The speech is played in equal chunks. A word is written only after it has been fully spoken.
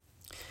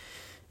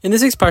In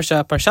this week's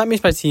Parshat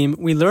Mishpatim,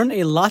 we learn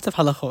a lot of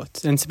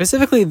halachot, and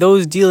specifically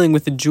those dealing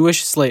with the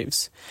Jewish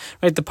slaves.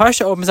 Right? The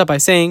Parsha opens up by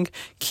saying,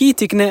 Ki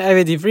tikne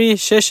eved ivri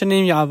shesh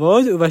shanim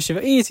ya'avod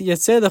uvashiva'it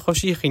yetzeh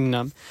lechoshi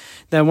chinam.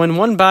 That when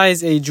one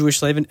buys a Jewish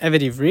slave, an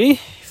eved ivri,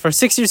 for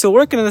 6 years he'll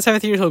work, and in the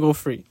 7th year he'll go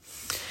free.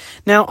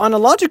 Now, on a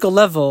logical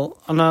level,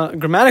 on a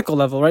grammatical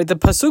level, right, the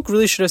pasuk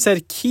really should have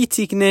said, Ki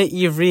tikne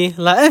ivri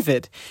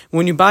la'eved.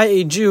 When you buy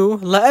a Jew,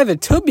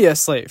 la'eved, to be a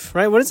slave,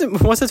 right? What's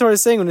the Torah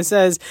saying when it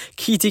says,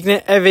 Ki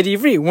tikne eved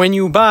ivri? When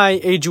you buy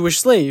a Jewish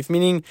slave,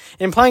 meaning,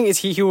 implying is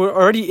he who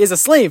already is a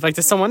slave, like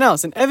to someone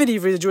else. And eved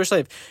ivri is a Jewish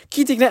slave.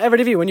 Ki tikne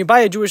eved ivri, when you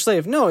buy a Jewish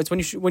slave. No, it's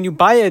when you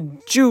buy a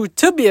Jew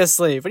to be a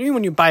slave. What do you mean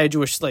when you buy a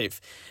Jewish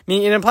slave?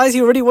 Meaning, it implies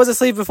he already was a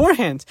slave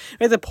beforehand.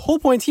 Right? The whole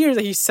point here is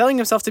that he's selling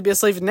himself to be a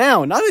slave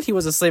now, not that he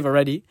was a slave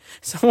already.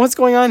 So what's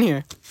going on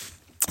here?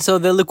 So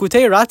the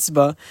Likutei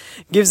Ratzba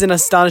gives an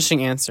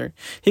astonishing answer.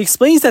 He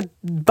explains that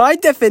by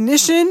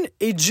definition,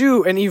 a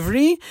Jew, an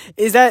Ivri,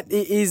 is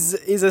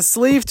a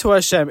slave to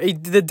Hashem.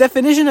 The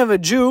definition of a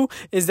Jew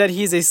is that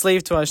he is a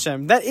slave to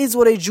Hashem. That is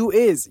what a Jew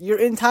is. Your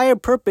entire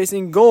purpose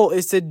and goal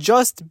is to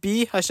just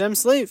be Hashem's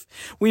slave.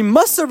 We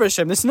must serve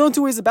Hashem. There's no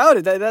two ways about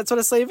it. That's what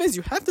a slave is.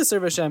 You have to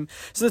serve Hashem.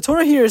 So the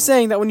Torah here is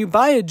saying that when you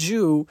buy a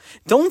Jew,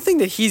 don't think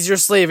that he's your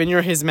slave and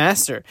you're his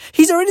master.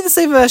 He's already the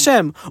slave of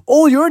Hashem.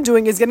 All you're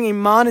doing is getting a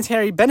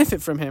monetary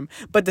benefit from him.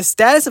 But the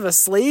status of a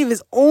slave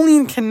is only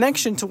in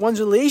connection to one's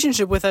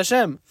relationship with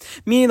Hashem.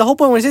 Meaning the whole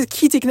point when it says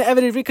Ki tikne eved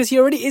ivri, because he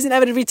already is an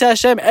eved ivri to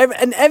Hashem.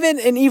 An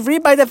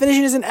ivri by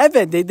definition is an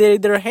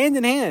eved. They're hand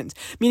in hand.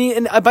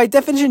 Meaning, by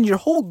definition, your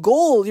whole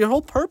goal, your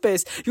whole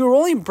purpose, you were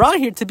only brought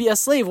here to be a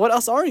slave. What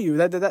else are you?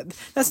 That's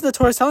what the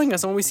Torah is telling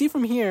us. And what we see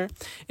from here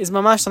is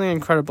mamash something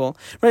incredible.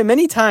 Right?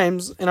 Many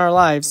times in our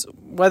lives,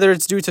 whether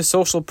it's due to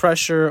social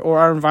pressure or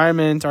our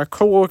environment, our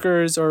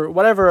coworkers or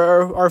whatever,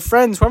 or our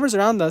friends, whoever's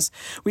around us,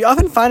 we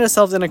often find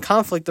ourselves in a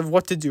conflict of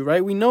what to do,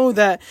 right? We know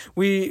that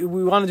we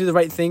want to do the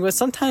right thing, but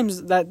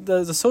sometimes that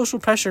the social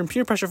pressure and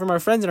peer pressure from our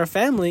friends and our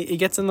family, it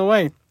gets in the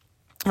way.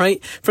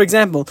 Right? For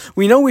example,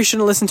 we know we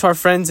shouldn't listen to our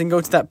friends and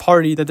go to that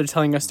party that they're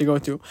telling us to go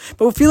to,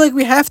 but we feel like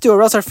we have to, or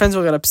else our friends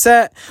will get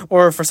upset,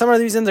 or for some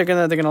other reason they're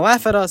gonna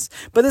laugh at us.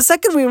 But the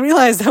second we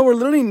realize that we're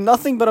literally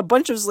nothing but a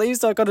bunch of slaves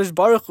to HaKadosh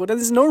Baruch Hu, then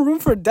there's no room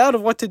for doubt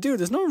of what to do.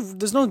 There's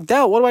no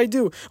doubt. What do I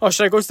do? Oh,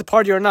 should I go to the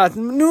party or not?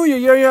 No,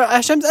 you're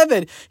Hashem's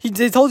Eved.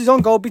 They told you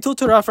don't go. Bitul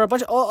Torah for a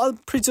bunch of all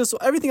preachers, so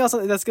everything else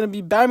that's gonna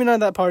be barmin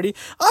on that party.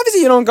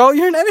 Obviously, you don't go.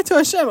 You're an Eved to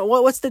Hashem.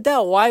 What's the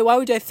doubt? Why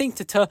would I think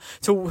to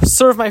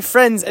serve my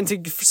friends and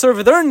to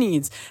serve their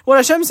needs? What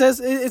Hashem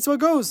says, it's what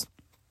goes.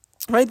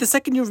 Right? The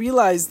second you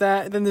realize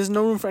that, then there's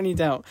no room for any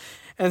doubt.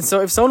 And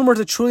so if someone were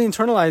to truly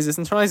internalize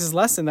this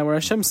lesson that we're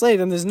Hashem's slave,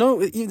 then there's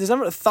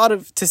never a thought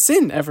to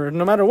sin ever,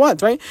 no matter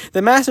what, right?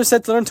 The master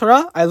said to learn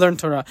Torah, I learn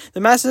Torah. The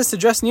master says to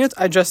dress niyut,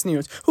 I dress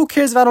niyut. Who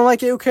cares if I don't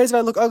like it? Who cares if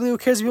I look ugly? Who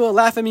cares if people will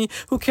laugh at me?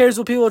 Who cares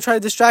if people will try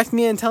to distract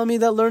me and tell me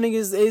that learning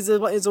is a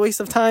waste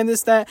of time,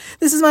 this, that.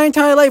 This is my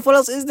entire life. What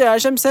else is there?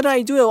 Hashem said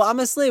I do it. Well,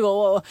 I'm a slave.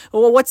 Well,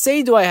 what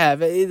say do I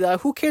have?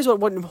 Who cares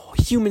what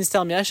humans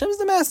tell me? Hashem is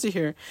the master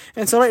here.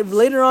 And so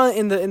later on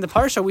in the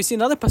parsha, we see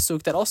another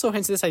pasuk that also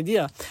hints this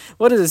idea.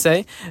 What does it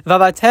say?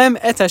 Vavatem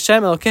et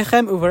Hashem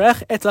Elokechem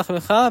uvarech et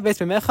lachmecha v'et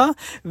memecha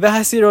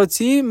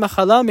v'hasiroti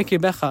machala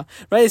mikirbecha.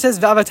 Right? It says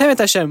vavatem et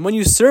Hashem. When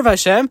you serve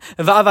Hashem,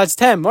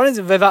 va'avadtem. What is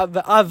it?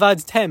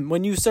 Va'avadtem.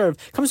 When you serve,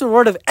 it comes from the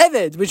word of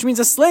eved, which means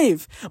a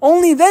slave.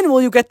 Only then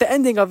will you get the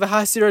ending of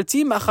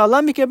v'hasiroti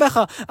machala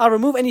mikirbecha. I'll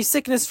remove any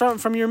sickness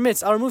from your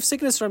midst. I'll remove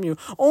sickness from you.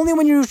 Only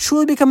when you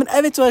truly become an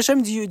eved to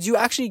Hashem do you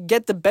actually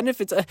get the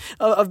benefits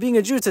of being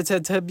a Jew,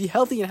 to be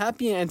healthy and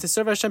happy and to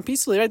serve Hashem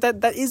peacefully. Right?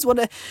 That is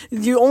what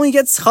you only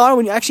get schar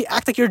when you actually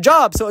act like your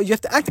job. So you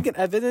have to act like an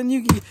Eved,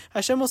 and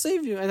Hashem will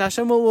save you, and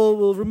Hashem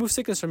will remove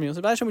sickness from you.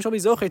 So Hashem, we shall be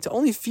zocheh to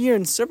only fear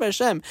and serve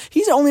Hashem.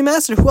 He's the only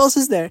master. Who else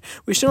is there?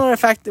 We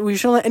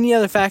shouldn't let any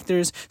other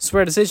factors sway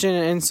our decision.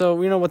 And so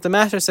we know what the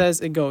master says,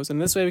 it goes.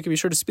 And this way we can be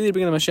sure to speedily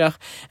bring in the Mashiach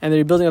and the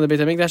rebuilding of the Beit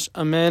HaMikdash.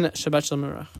 Amen. Shabbat Shalom.